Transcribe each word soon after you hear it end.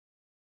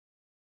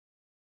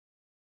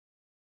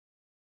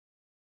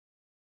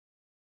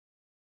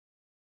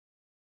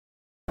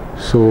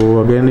So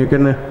again you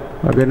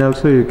can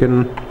also you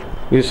can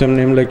use some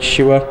name like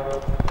Shiva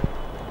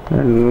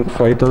and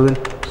 5000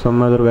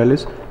 some other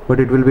values, but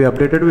it will be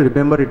updated with,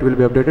 remember, it will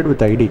be updated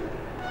with ID.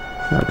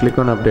 Click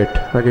on update.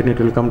 Again it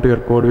will come to your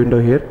code window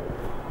here.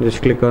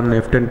 Just click on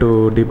F10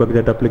 to debug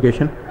that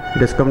application. It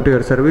has come to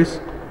your service.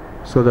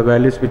 So the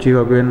values which you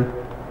have given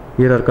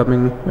here are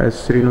coming as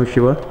Srinu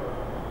Shiva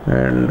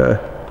and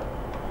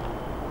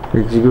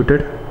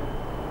executed.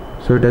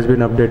 So it has been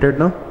updated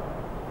now.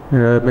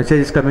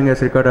 Message is coming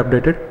as record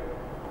updated.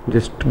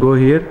 Just go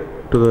here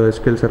to the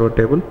SQL Server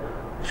table.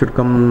 Should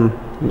come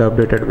the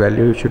updated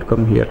value. Should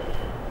come here.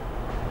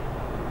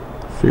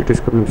 So it is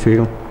coming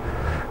Srinu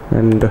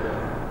and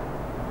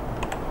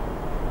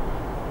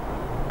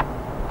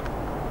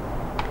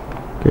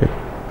okay,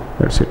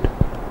 that's it.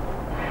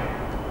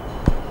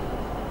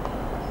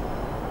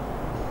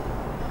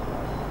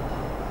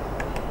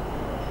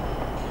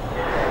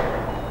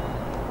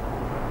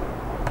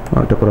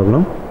 Not a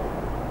problem.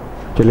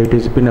 Actually it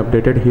has been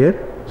updated here,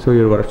 so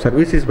your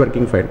service is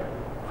working fine.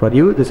 For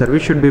you the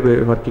service should be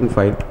working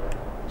fine.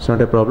 It's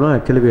not a problem.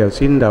 Actually we have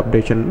seen the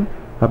updation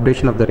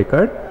of the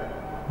record,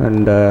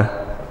 and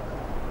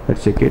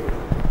let's check it.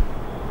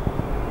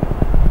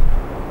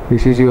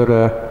 This is your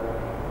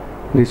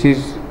this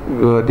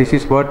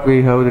is what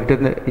we have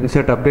written: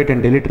 insert, update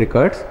and delete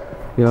records.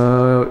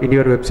 In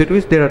your web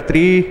service there are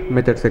three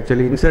methods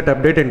actually: insert,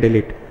 update and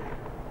delete.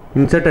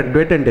 Insert,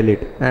 update and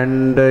delete.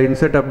 And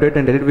insert, update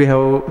and delete, we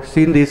have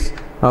seen these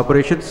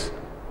operations.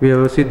 We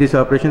have seen these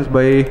operations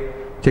by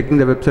checking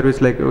the web service,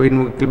 like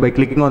by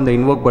clicking on the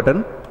invoke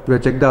button. We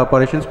have checked the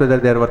operations whether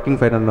they are working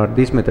fine or not.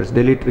 These methods: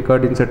 delete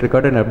record, insert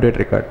record and update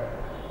record.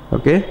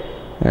 Okay.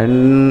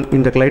 And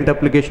in the client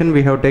application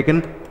we have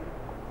taken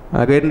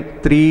again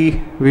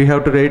three. We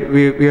have to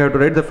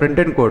write the front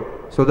end code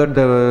so that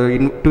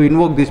to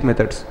invoke these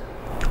methods.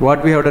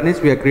 What we have done is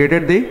we have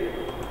created the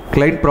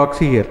client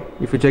proxy here.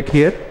 If you check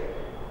here,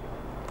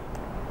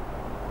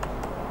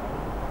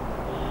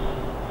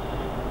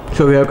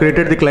 so we have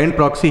created the client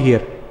proxy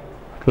here.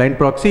 Client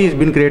proxy has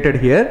been created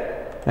here,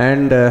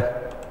 and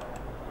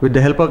with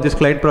the help of this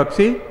client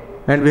proxy,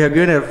 and we have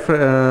given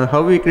a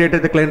how we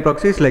created the client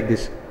proxy is like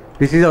this.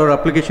 This is our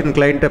application,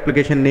 client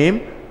application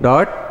name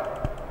dot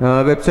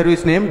web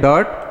service name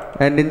dot,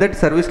 and in that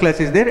service class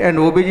is there, and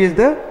obj is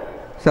the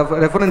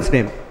reference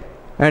name,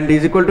 and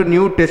is equal to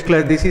new test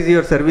class. This is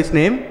your service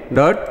name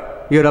dot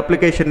your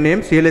application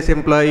name. CLS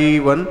employee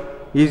 1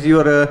 is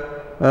your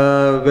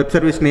web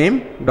service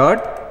name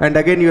dot, and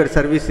again your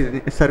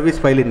service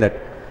file in that.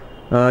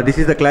 This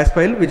is the class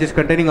file which is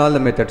containing all the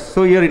methods.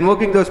 So you are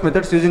invoking those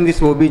methods using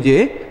this obj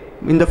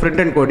in the front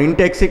end code. Int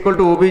x equal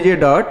to obj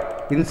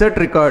dot insert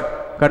record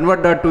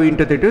convert dot to int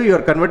 32. You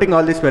are converting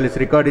all these values: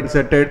 record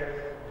inserted,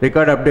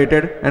 record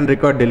updated and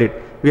record delete.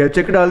 We have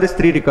checked all these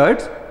three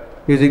records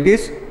using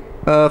this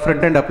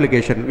front end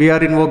application. We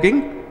are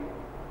invoking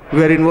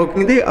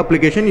the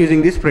application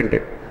using this front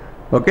end.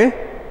 Okay.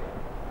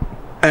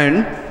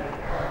 And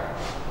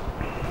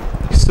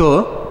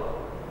so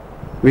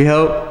we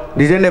have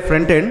designed a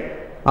front end.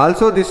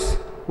 Also this,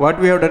 what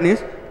we have done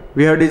is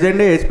we have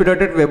designed a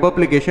ASP.NET web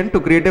application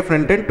to create a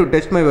front end to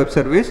test my web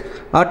service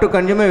or to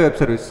consume my web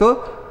service.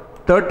 So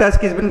third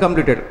task has been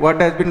completed. What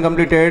has been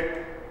completed?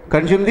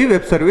 Consume the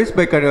web service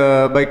by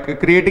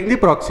creating the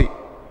proxy.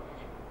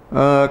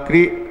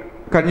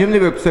 Consume the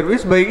web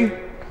service by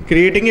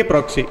creating a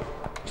proxy.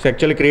 So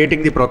actually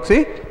creating the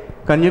proxy,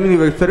 consuming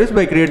the web service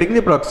by creating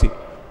the proxy.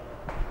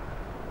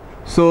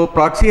 So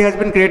proxy has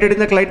been created in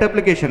the client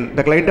application.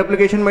 The client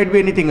application might be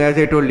anything, as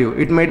I told you.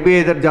 It might be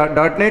either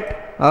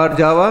 .NET or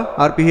Java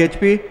or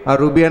PHP or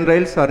Ruby on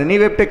Rails or any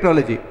web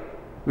technology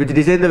which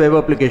design the web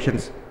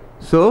applications.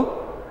 So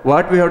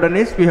what we have done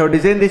is we have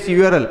designed this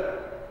URL,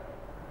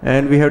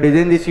 and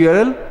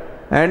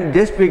and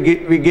just we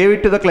gave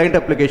it to the client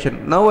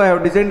application. Now I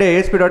have designed a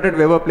ASP.NET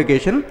web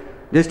application.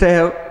 Just I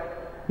have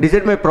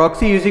designed my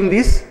proxy using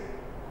this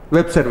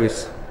web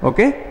service.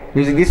 Okay,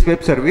 using this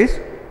web service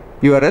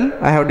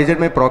URL, I have designed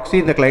my proxy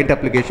in the client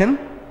application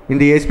in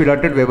the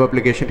ASP.NET web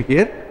application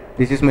here.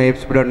 This is my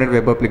ASP.NET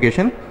web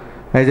application.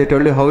 As I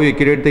told you how you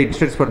create the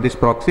instance for this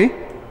proxy.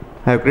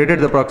 I have created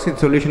the proxy in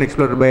Solution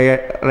Explorer by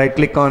right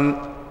click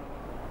on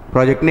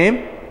project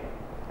name,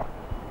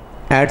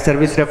 add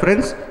service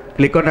reference,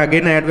 click on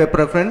again add web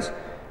reference,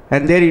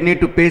 and there you need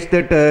to paste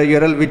that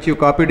URL which you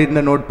copied in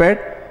the notepad.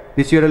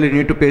 This URL you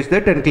need to paste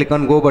that and click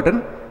on go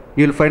button.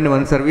 You will find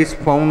one service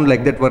found,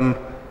 like that. One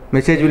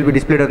message will be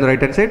displayed on the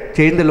right hand side.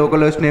 Change the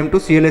localhost name to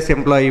CLS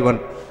employee 1.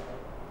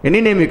 Any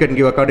name you can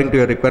give according to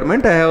your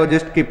requirement. I have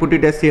just put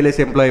it as CLS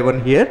employee 1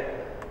 here,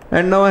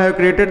 and now I have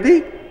created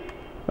the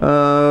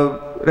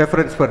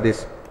reference for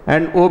this,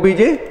 and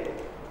obj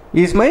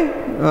is my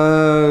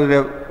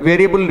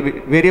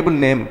variable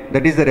name,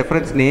 that is the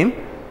reference name.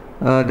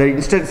 The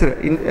instance,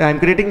 I am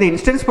creating the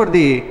instance for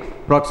the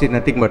proxy,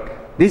 nothing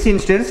but this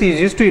instance is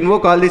used to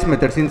invoke all these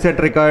methods: insert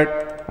record,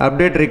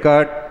 update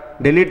record,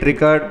 delete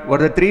record.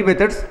 What are the three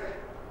methods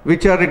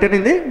which are written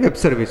in the web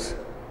service?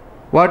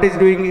 What is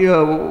doing,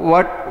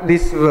 what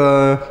this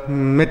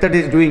method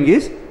is doing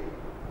is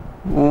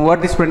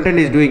what this front end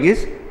is doing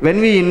is, when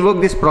we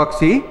invoke this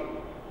proxy,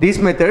 these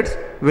methods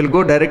will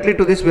go directly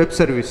to this web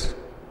service.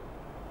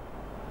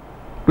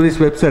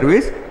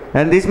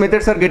 And these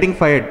methods are getting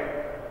fired.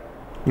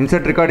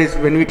 Insert record is,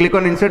 when we click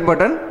on insert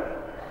button,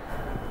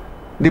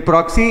 the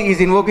proxy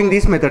is invoking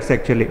these methods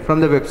actually from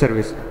the web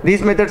service.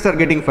 These methods are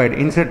getting fired: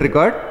 insert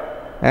record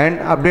and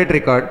update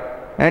record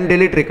and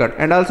delete record,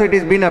 and also it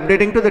is been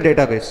updating to the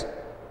database.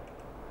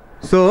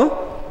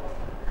 So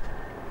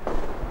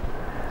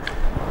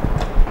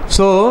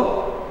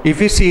if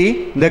you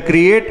see the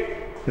create,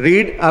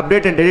 read,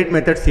 update and delete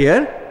methods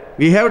here,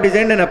 we have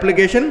designed an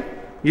application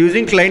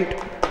using client.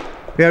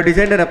 We have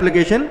designed an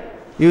application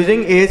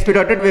using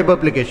ASP.NET web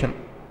application.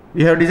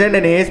 We have designed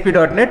an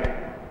ASP.NET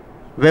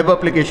web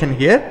application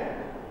here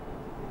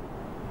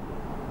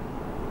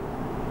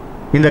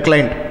in the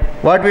client.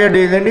 What we have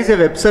designed is a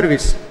web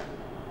service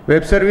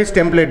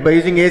template. By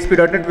using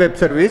ASP.NET web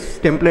service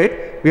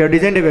template, we have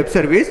designed a web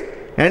service,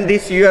 and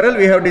this URL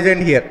we have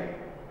designed here.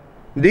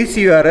 This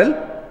URL,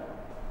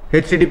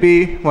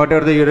 HTTP,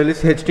 whatever the URL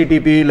is,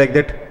 HTTP, like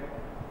that.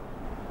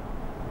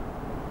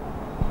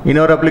 In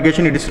our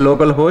application it is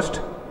localhost,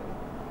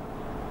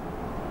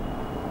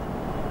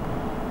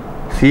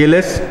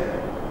 CLS,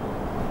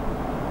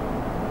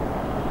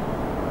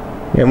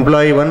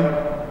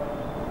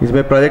 employee1 is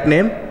my project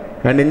name,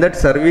 and in that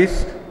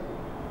service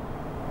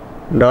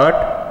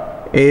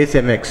dot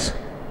asmx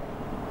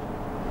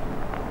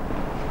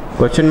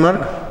question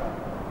mark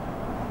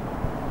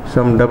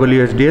some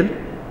WSDL,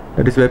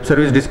 that is web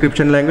service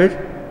description language.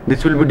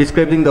 This will be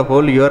describing the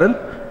whole URL,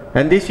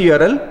 and this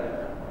URL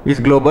is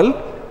global,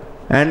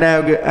 and I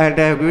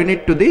have given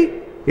it to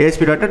the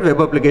ASP.NET web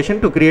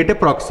application to create a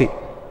proxy.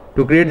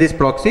 To create this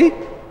proxy,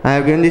 I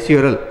have given this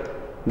URL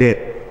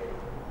there,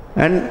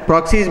 and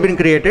proxy has been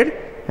created.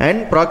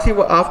 And proxy,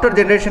 after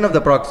generation of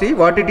the proxy,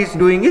 what it is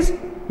doing is,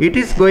 it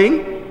is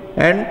going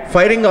and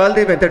firing all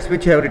the methods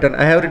which I have written.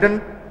 I have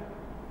written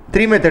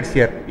 3 methods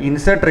here: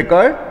 insert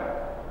record,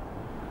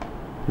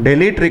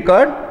 delete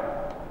record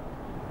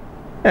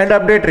and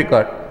update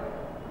record.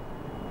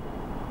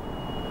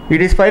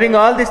 It is firing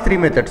all these 3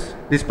 methods.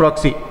 This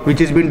proxy, which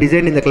has been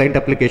designed in the client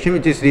application,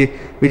 which is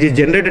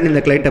generated in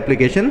the client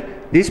application,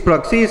 this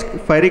proxy is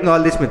firing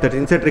all these methods: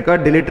 insert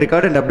record, delete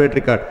record and update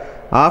record.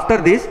 After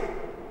this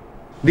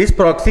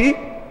proxy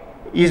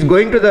is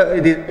going to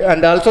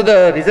and also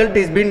the result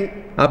is being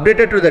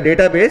updated to the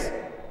database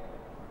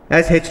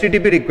as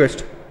HTTP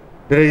request.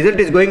 The result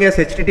is going as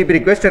HTTP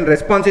request, and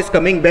response is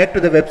coming back to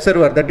the web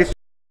server, that is,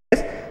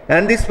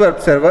 and this web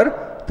server,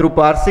 through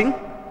parsing,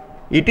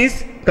 it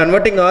is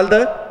converting all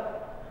the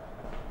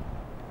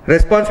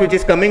response which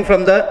is coming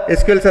from the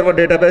SQL Server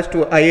database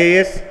to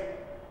IIS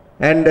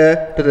and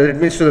to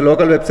the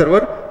local web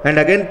server, and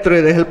again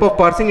through the help of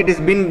parsing it is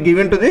been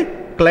given to the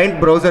client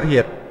browser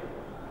here.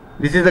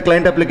 This is the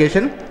client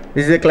application,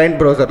 this is a client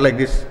browser like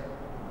this,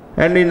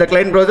 and in the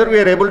client browser we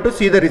are able to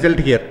see the result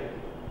here.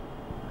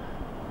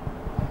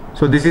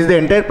 So this is the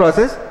entire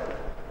process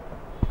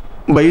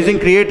by using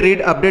create, read,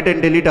 update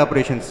and delete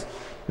operations.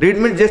 Read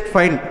means just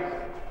find.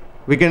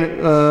 We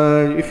can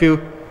if you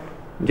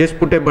just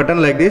put a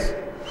button like this,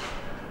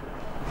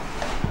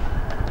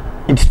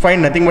 it's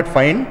find, nothing but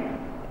find.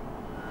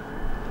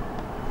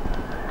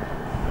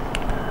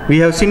 We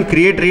have seen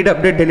create, read,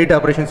 update, delete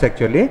operations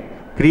actually.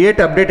 Create,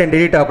 update and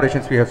delete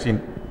operations we have seen.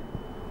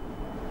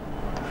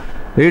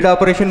 Read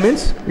operation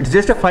means it's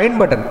just a find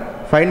button.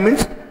 Find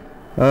means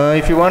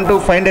if you want to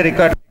find a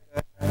record,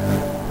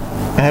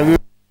 have you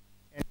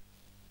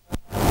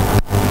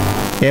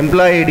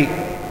employee ID,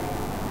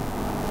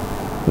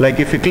 like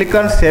if you click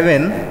on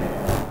 7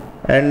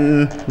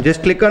 and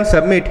just click on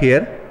submit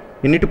here,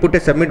 you need to put a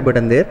submit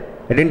button there.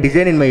 I didn't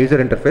design in my user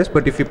interface,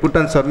 but if you put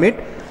on submit,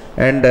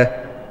 and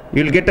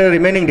you will get the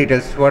remaining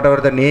details,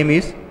 whatever the name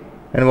is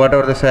and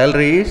whatever the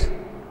salary is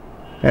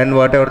and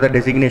whatever the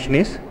designation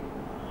is.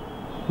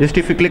 Just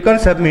if you click on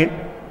submit,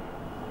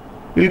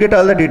 you will get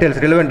all the details,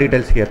 relevant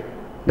details here.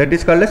 That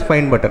is called as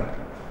find button.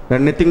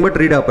 And nothing but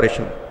read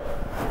operation.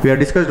 We have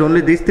discussed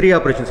only these 3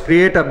 operations: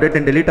 create, update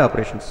and delete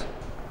operations.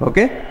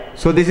 Okay,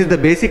 so this is the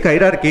basic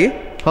hierarchy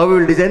how we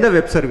will design the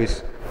web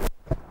service.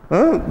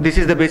 This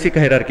is the basic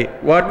hierarchy.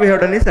 What we have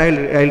done is,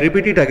 I'll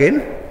repeat it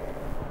again.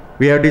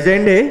 We have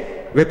designed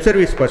a web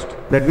service first.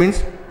 That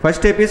means first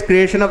step is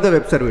creation of the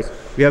web service.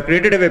 We have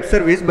created a web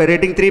service by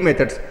writing 3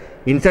 methods: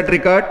 insert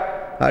record,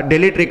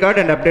 delete record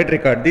and update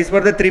record. These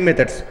were the 3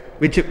 methods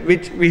which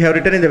we have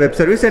written in the web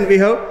service, and we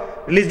have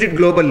released it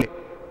globally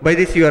by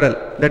this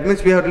URL. That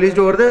means we have released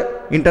over the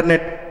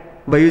internet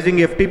by using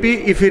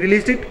FTP. If we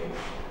released it,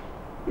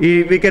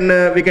 we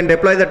can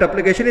deploy that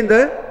application in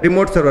the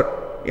remote server.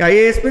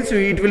 IIS means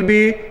it will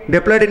be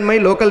deployed in my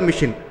local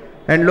machine,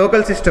 and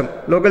local system.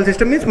 Local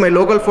system means my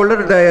local folder.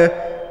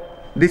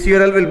 This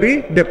URL will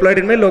be deployed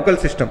in my local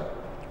system.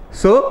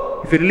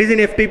 So if you release in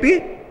FTP,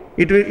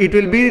 it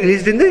will be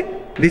released in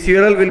this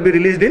URL will be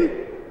released in.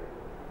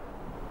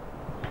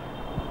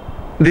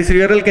 This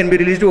URL can be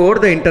released over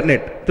the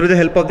internet through the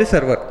help of the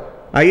server.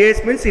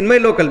 IIS means in my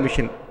local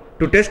machine,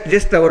 to test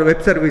just our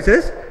web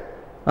services.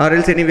 or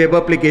else any web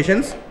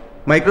applications,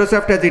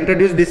 Microsoft has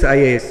introduced this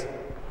IIS.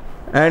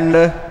 And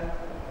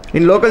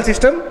in local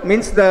system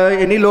means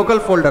any local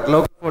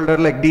folder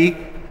like D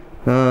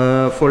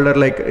folder,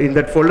 like in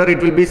that folder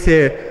it will be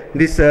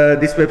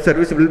this web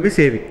service will be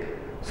saving.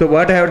 So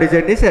what I have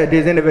designed is I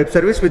designed a web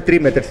service with 3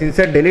 methods: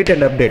 insert, delete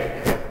and update.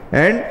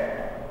 And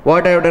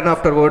what I have done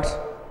afterwards,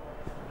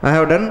 I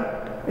have done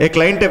a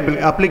client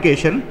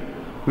application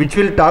which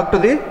will talk to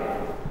the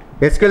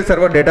SQL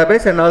Server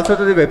database and also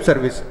to the web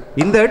service.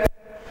 In that,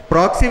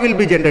 proxy will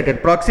be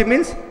generated. Proxy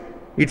means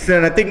it's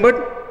nothing but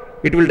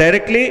it will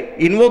directly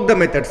invoke the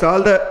methods.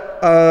 All the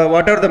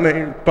whatever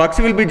the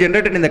proxy will be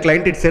generated in the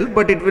client itself,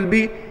 but it will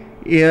be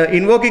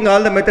invoking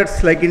all the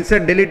methods like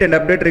insert, delete and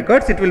update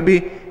records. It will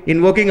be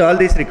invoking all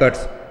these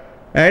records,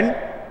 and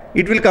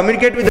it will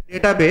communicate with the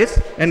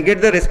database and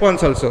get the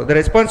response also. The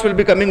response will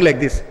be coming like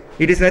this.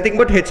 It is nothing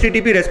but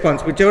HTTP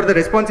response. Whichever the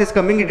response is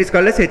coming, it is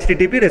called as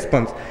HTTP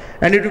response,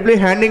 and it will be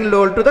handing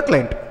over to the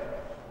client.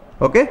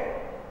 Okay,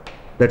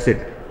 that's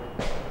it.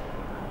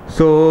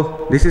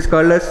 So this is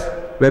called as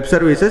web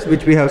services,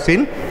 which we have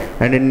seen,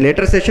 and in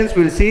later sessions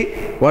we will see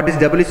what is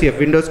WCF,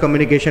 Windows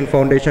Communication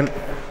Foundation.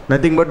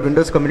 Nothing but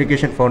Windows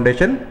Communication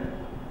Foundation.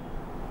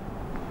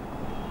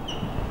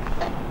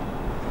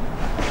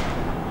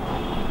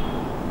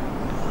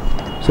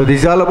 So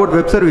this is all about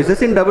web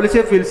services. In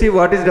WCF, we'll see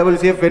what is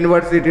WCF, when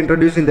was it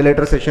introduced in the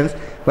later sessions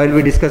while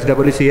we discuss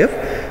WCF.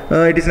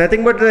 It is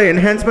nothing but the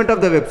enhancement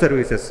of the web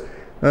services.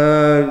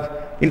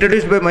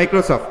 Introduced by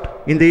Microsoft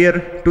in the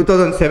year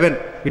 2007.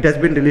 It has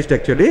been released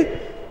actually.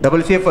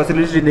 WCF was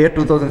released in the year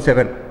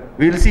 2007.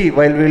 We will see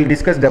while we will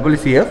discuss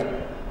WCF.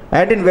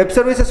 And in web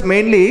services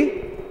mainly,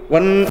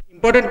 one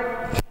important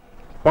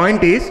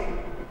point is,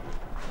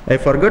 I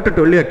forgot to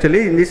tell you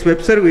actually, in this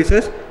web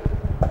services,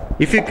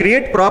 if you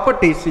create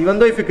properties, even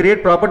though if you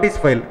create properties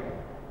file,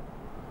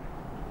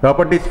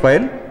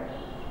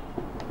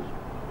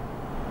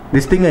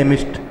 this thing I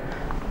missed.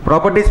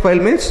 Properties file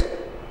means,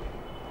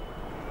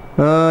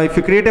 if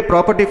you create a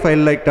property file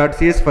like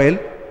 .cs file,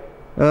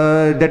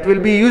 that will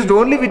be used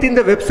only within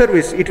the web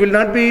service. It will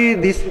not be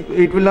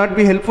it will not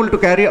be helpful to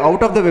carry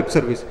out of the web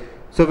service.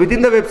 So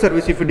within the web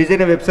service, if you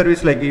design a web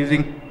service like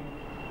using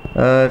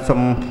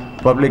some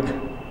public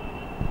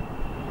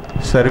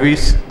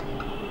service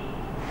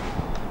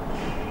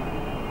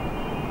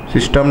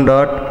system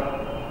web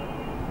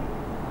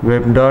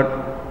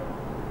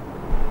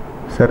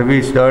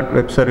service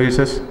web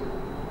services,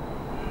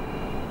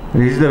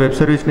 this is the web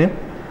service name,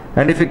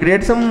 and if you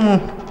create some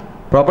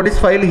properties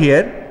file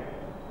here,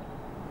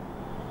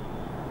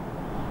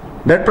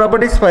 that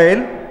properties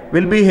file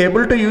will be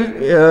able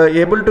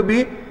to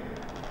be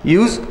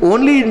used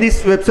only in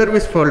this web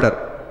service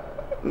folder.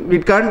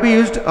 It can't be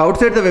used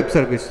outside the web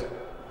service.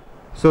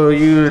 So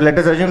let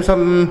us assume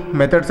some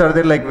methods are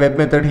there like web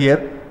method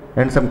here,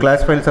 and some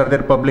class files are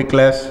there, public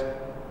class,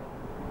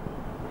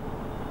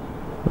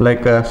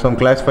 like some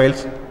class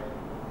files,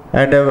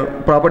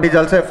 and properties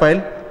also a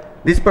file.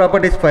 This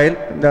properties file,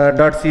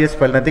 the .cs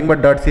file, nothing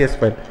but .cs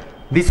file.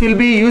 This will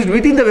be used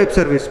within the web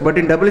service, but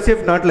in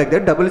WCF not like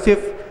that.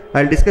 WCF,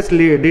 I'll discuss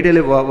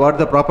detail what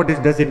the properties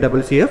does in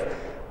WCF.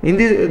 In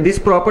this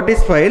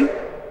properties file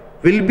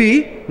will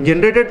be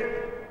generated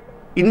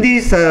in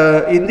the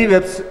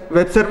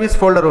web service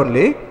folder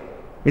only.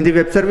 In the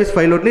web service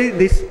file only,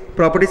 this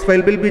properties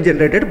file will be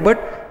generated,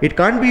 but it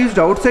can't be used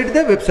outside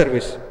the web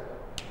service.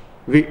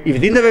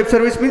 Within the web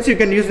service means you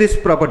can use this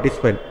properties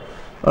file.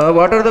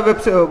 What are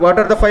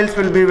the files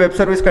will be web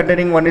service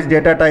containing? One is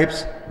data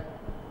types.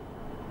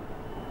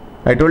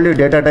 I told you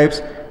data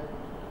types.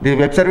 The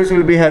web service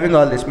will be having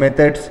all these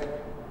methods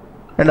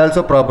and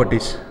also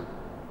properties.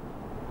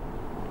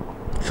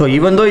 So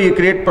even though you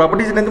create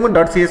properties in nothing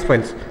but .cs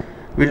files,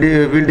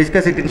 we'll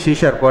discuss it in C#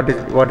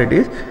 what it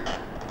is.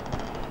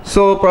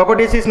 So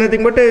properties is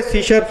nothing but a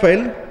C#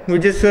 file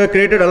which is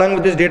created along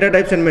with this data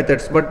types and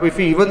methods. But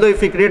even though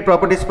if we create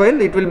properties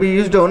file, it will be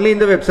used only in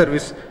the web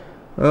service.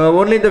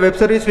 Only in the web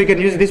service we can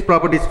use this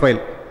properties file.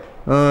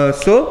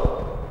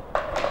 So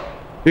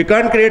we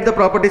can't create the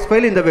properties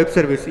file in the web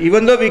service.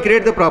 Even though we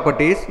create the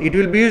properties, it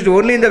will be used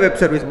only in the web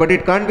service, but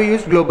it can't be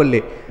used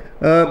globally.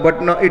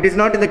 But no, it is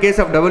not in the case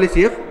of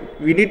WCF.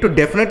 We need to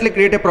definitely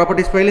create a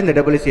properties file in the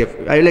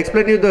WCF. I will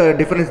explain you the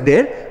difference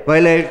there.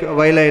 While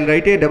I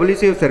write a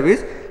WCF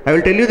service, I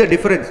will tell you the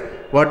difference.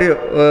 Why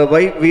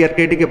we are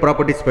creating a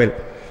properties file.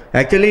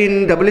 Actually,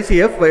 in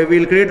WCF, we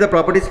will create the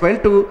properties file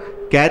to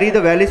carry the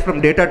values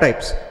from data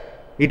types.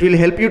 It will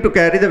help you to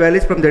carry the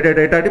values from the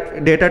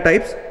data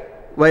types.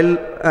 While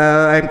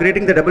I am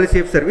creating the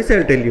WCF service, I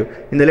will tell you.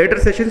 In the later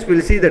sessions, we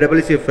will see the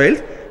WCF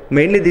files.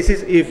 Mainly, this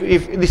is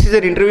if this is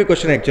an interview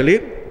question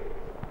actually.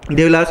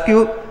 They will ask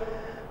you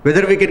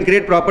whether we can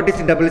create properties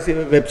in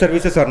WCF web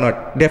services or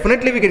not.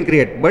 Definitely we can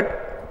create, but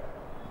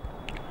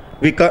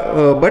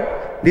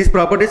these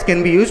properties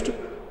can be used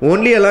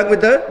only along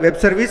with the web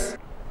service.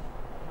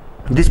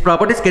 These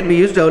properties can be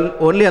used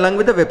only along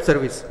with the web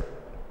service.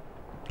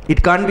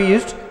 It can't be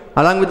used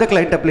along with the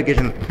client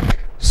application.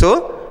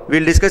 So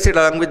we'll discuss it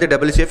along with the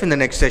WCF in the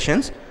next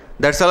sessions.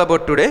 That's all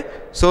about today.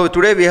 So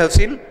today we have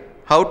seen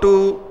how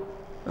to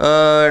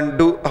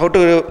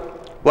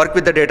work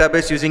with the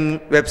database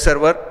using web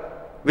server.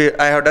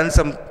 I have done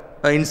some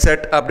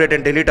insert, update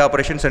and delete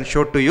operations and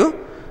showed to you.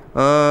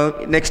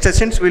 Next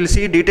sessions we will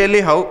see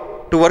detailedly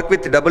how to work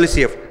with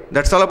WCF.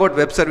 That's all about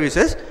web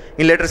services.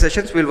 In later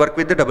sessions we will work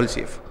with the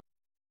WCF.